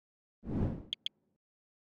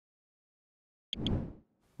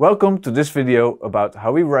Welcome to this video about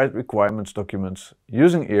how we write requirements documents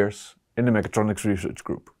using ears in the Mechatronics Research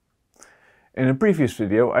Group. In a previous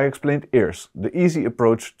video I explained ears, the easy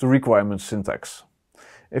approach to requirements syntax.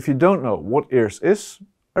 If you don't know what ears is,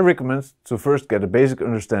 I recommend to first get a basic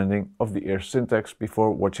understanding of the ears syntax before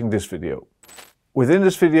watching this video. Within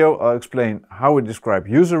this video I'll explain how we describe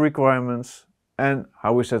user requirements and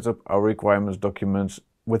how we set up our requirements documents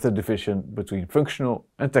with a division between functional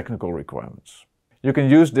and technical requirements. You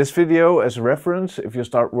can use this video as a reference if you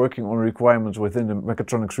start working on requirements within the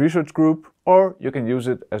Mechatronics Research Group, or you can use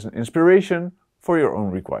it as an inspiration for your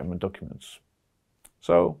own requirement documents.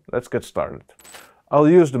 So let's get started. I'll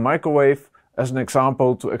use the microwave as an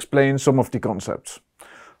example to explain some of the concepts.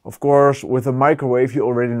 Of course, with a microwave you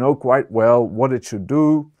already know quite well what it should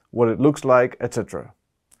do, what it looks like, etc.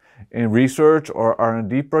 In research or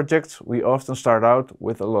R&D projects we often start out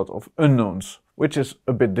with a lot of unknowns, which is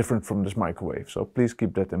a bit different from this microwave, so please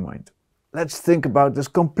keep that in mind. Let's think about this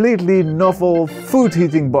completely novel food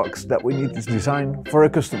heating box that we need to design for a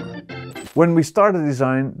customer. When we start a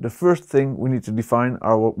design, the first thing we need to define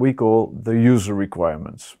are what we call the user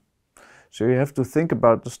requirements. So you have to think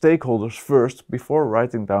about the stakeholders first before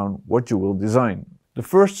writing down what you will design. The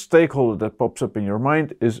first stakeholder that pops up in your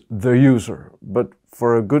mind is the user, but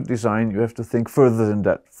for a good design you have to think further than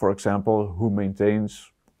that. For example, who maintains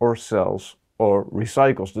or sells or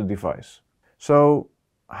recycles the device. So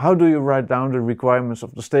how do you write down the requirements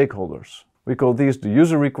of the stakeholders? We call these the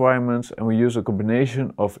user requirements, and we use a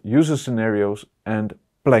combination of user scenarios and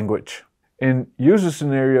Planguage. In user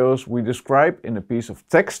scenarios we describe in a piece of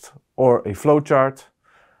text or a flowchart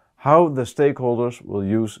how the stakeholders will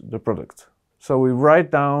use the product. So we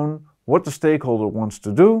write down what the stakeholder wants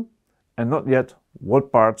to do and not yet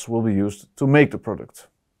what parts will be used to make the product.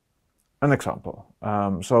 An example.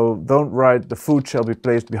 So don't write the food shall be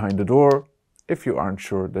placed behind the door if you aren't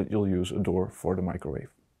sure that you'll use a door for the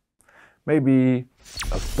microwave. Maybe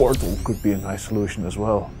a portal could be a nice solution as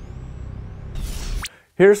well.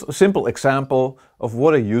 Here's a simple example of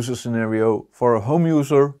what a user scenario for a home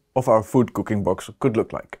user of our food cooking box could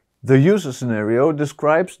look like. The user scenario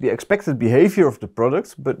describes the expected behavior of the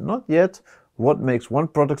product, but not yet what makes one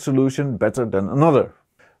product solution better than another.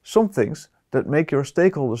 Some things that make your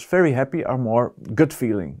stakeholders very happy are more gut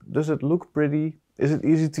feeling. Does it look pretty? Is it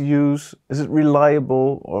easy to use? Is it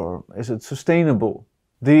reliable? Or is it sustainable?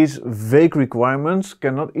 These vague requirements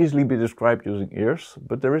cannot easily be described using ears,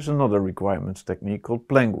 but there is another requirements technique called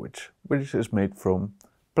Planguage, which is made from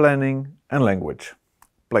planning and language.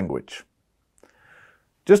 Planguage.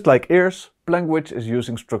 Just like ears, Planguage is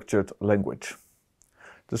using structured language.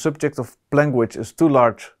 The subject of Planguage is too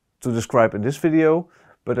large to describe in this video,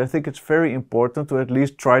 but I think it's very important to at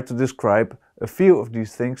least try to describe a few of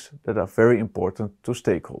these things that are very important to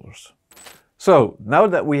stakeholders. So now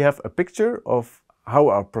that we have a picture of how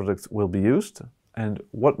our product will be used and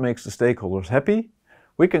what makes the stakeholders happy,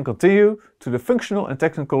 we can continue to the functional and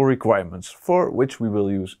technical requirements for which we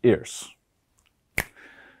will use ears.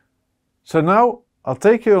 So now I'll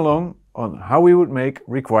take you along on how we would make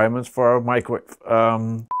requirements for our microwave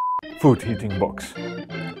food heating box.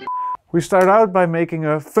 We start out by making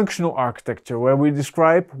a functional architecture where we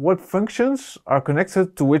describe what functions are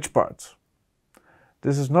connected to which parts.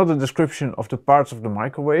 This is not a description of the parts of the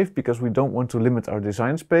microwave because we don't want to limit our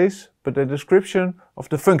design space, but a description of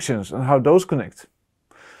the functions and how those connect.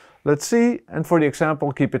 Let's see, and for the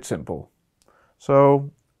example keep it simple.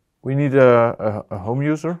 So we need a home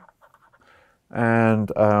user. And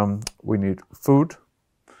we need food,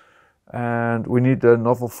 and we need the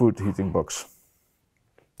novel food heating box.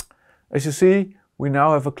 As you see, we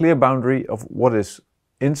now have a clear boundary of what is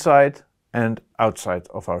inside and outside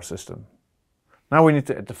of our system. Now we need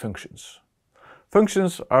to add the functions.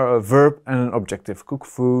 Functions are a verb and an objective. Cook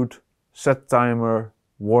food, set timer,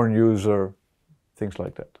 warn user, things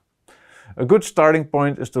like that. A good starting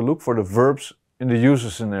point is to look for the verbs in the user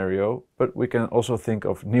scenario, but we can also think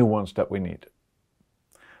of new ones that we need.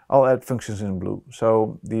 I'll add functions in blue.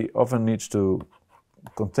 So the oven needs to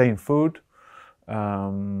contain food,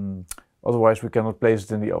 otherwise we cannot place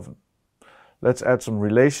it in the oven. Let's add some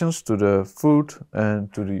relations to the food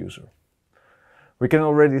and to the user. We can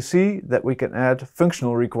already see that we can add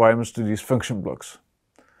functional requirements to these function blocks.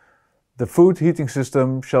 The food heating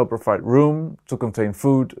system shall provide room to contain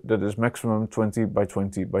food that is maximum 20 by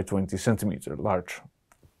 20 by 20 centimeter large,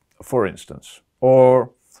 for instance.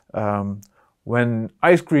 Or when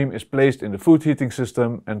ice cream is placed in the food heating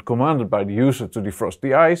system and commanded by the user to defrost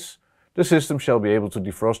the ice, the system shall be able to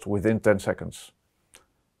defrost within 10 seconds.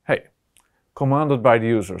 Hey, commanded by the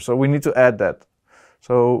user, so we need to add that.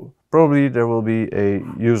 So probably there will be a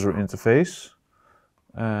user interface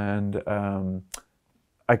and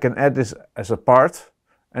I can add this as a part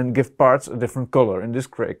and give parts a different color, in this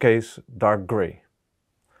case dark gray.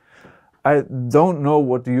 I don't know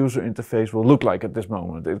what the user interface will look like at this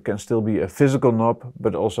moment. It can still be a physical knob,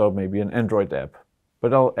 but also maybe an Android app.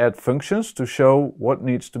 But I'll add functions to show what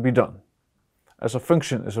needs to be done. As a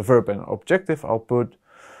function is a verb and an objective, I'll put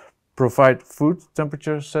provide food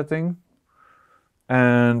temperature setting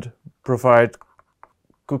and provide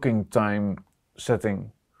cooking time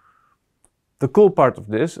setting. The cool part of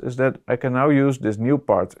this is that I can now use this new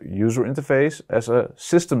part, user interface, as a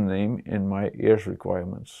system name in my ears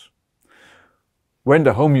requirements. When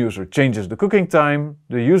the home user changes the cooking time,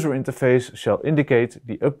 the user interface shall indicate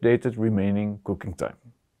the updated remaining cooking time.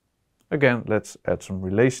 Again, let's add some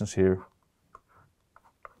relations here.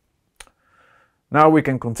 Now we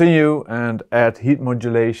can continue and add heat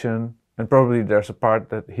modulation, and probably there's a part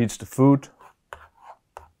that heats the food.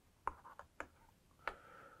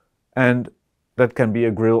 And that can be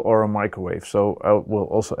a grill or a microwave, so I will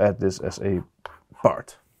also add this as a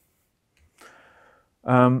part.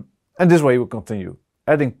 And this way we'll continue,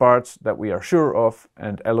 adding parts that we are sure of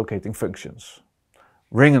and allocating functions.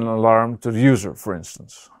 Ring an alarm to the user, for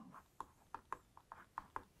instance.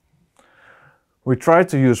 We try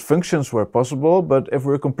to use functions where possible, but if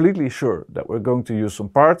we're completely sure that we're going to use some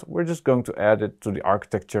part, we're just going to add it to the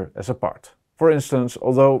architecture as a part. For instance,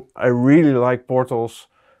 although I really like portals,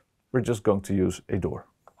 we're just going to use a door.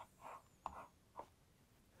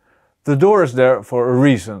 The door is there for a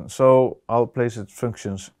reason, so I'll place its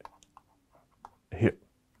functions here.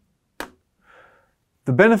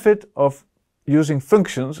 The benefit of using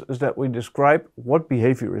functions is that we describe what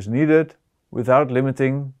behavior is needed without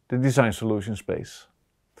limiting the design solution space.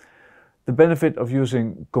 The benefit of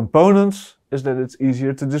using components is that it's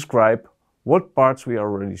easier to describe what parts we are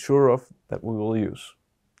already sure of that we will use.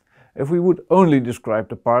 If we would only describe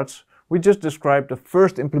the parts, we just describe the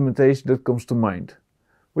first implementation that comes to mind.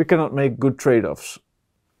 We cannot make good trade-offs.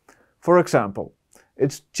 For example,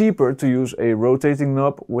 it's cheaper to use a rotating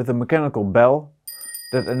knob with a mechanical bell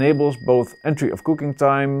that enables both entry of cooking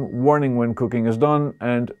time, warning when cooking is done,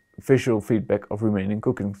 and visual feedback of remaining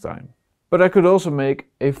cooking time. But I could also make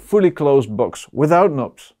a fully closed box without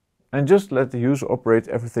knobs and just let the user operate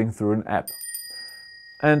everything through an app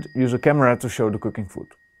and use a camera to show the cooking food.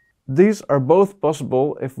 These are both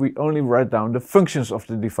possible if we only write down the functions of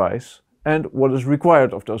the device and what is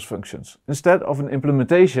required of those functions, instead of an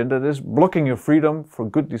implementation that is blocking your freedom for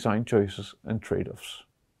good design choices and trade-offs.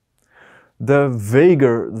 The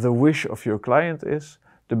vaguer the wish of your client is,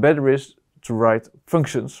 the better it is to write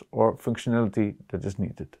functions or functionality that is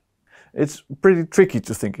needed. It's pretty tricky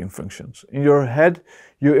to think in functions. In your head,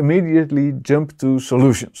 you immediately jump to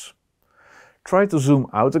solutions. Try to zoom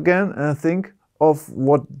out again and think of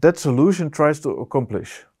what that solution tries to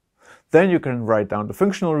accomplish. Then you can write down the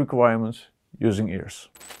functional requirements using ears.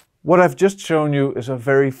 What I've just shown you is a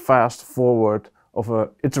very fast forward of an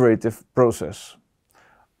iterative process.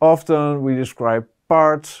 Often we describe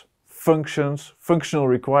parts, functions, functional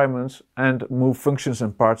requirements, and move functions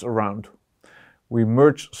and parts around. We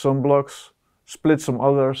merge some blocks, split some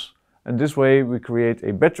others, and this way we create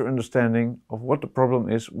a better understanding of what the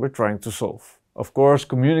problem is we're trying to solve. Of course,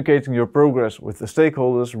 communicating your progress with the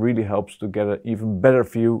stakeholders really helps to get an even better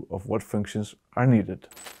view of what functions are needed.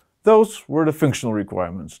 Those were the functional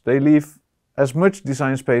requirements. They leave as much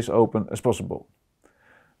design space open as possible.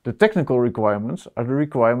 The technical requirements are the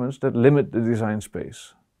requirements that limit the design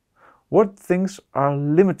space. What things are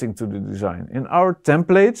limiting to the design? In our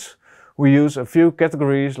templates, we use a few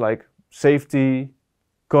categories like safety,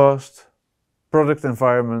 cost, product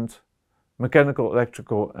environment, mechanical,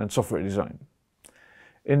 electrical, and software design.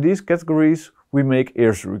 In these categories, we make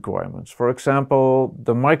ears requirements. For example,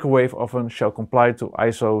 the microwave oven shall comply to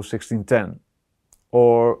ISO 1610,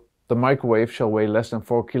 or the microwave shall weigh less than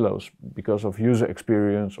 4 kilos because of user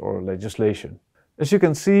experience or legislation. As you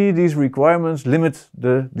can see, these requirements limit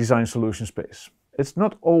the design solution space. It's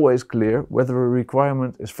not always clear whether a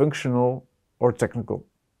requirement is functional or technical.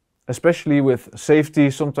 Especially with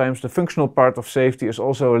safety, sometimes the functional part of safety is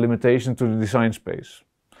also a limitation to the design space.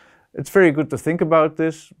 It's very good to think about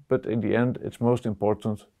this, but in the end it's most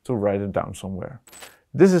important to write it down somewhere.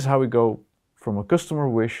 This is how we go from a customer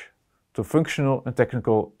wish to functional and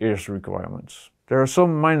technical ears requirements. There are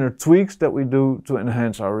some minor tweaks that we do to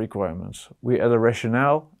enhance our requirements. We add a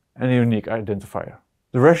rationale and a unique identifier.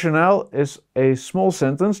 The rationale is a small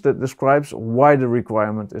sentence that describes why the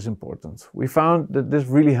requirement is important. We found that this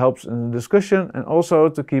really helps in the discussion and also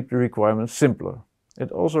to keep the requirements simpler.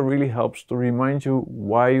 It also really helps to remind you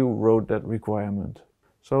why you wrote that requirement.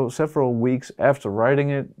 So several weeks after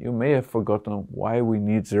writing it, you may have forgotten why we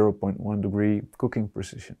need 0.1 degree cooking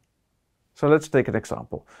precision. So let's take an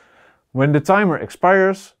example. When the timer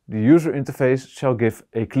expires, the user interface shall give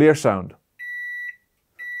a clear sound.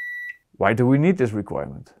 Why do we need this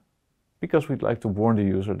requirement? Because we'd like to warn the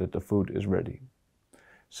user that the food is ready.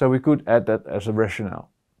 So we could add that as a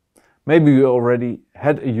rationale. Maybe we already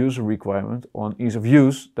had a user requirement on ease of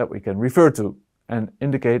use that we can refer to and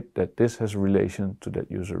indicate that this has a relation to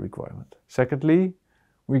that user requirement. Secondly,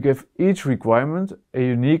 we give each requirement a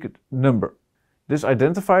unique number. This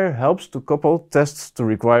identifier helps to couple tests to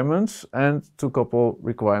requirements and to couple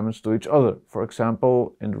requirements to each other. For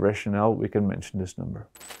example, in the rationale we can mention this number.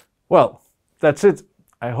 Well, that's it.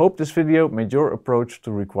 I hope this video made your approach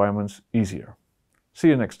to requirements easier. See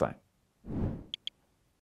you next time.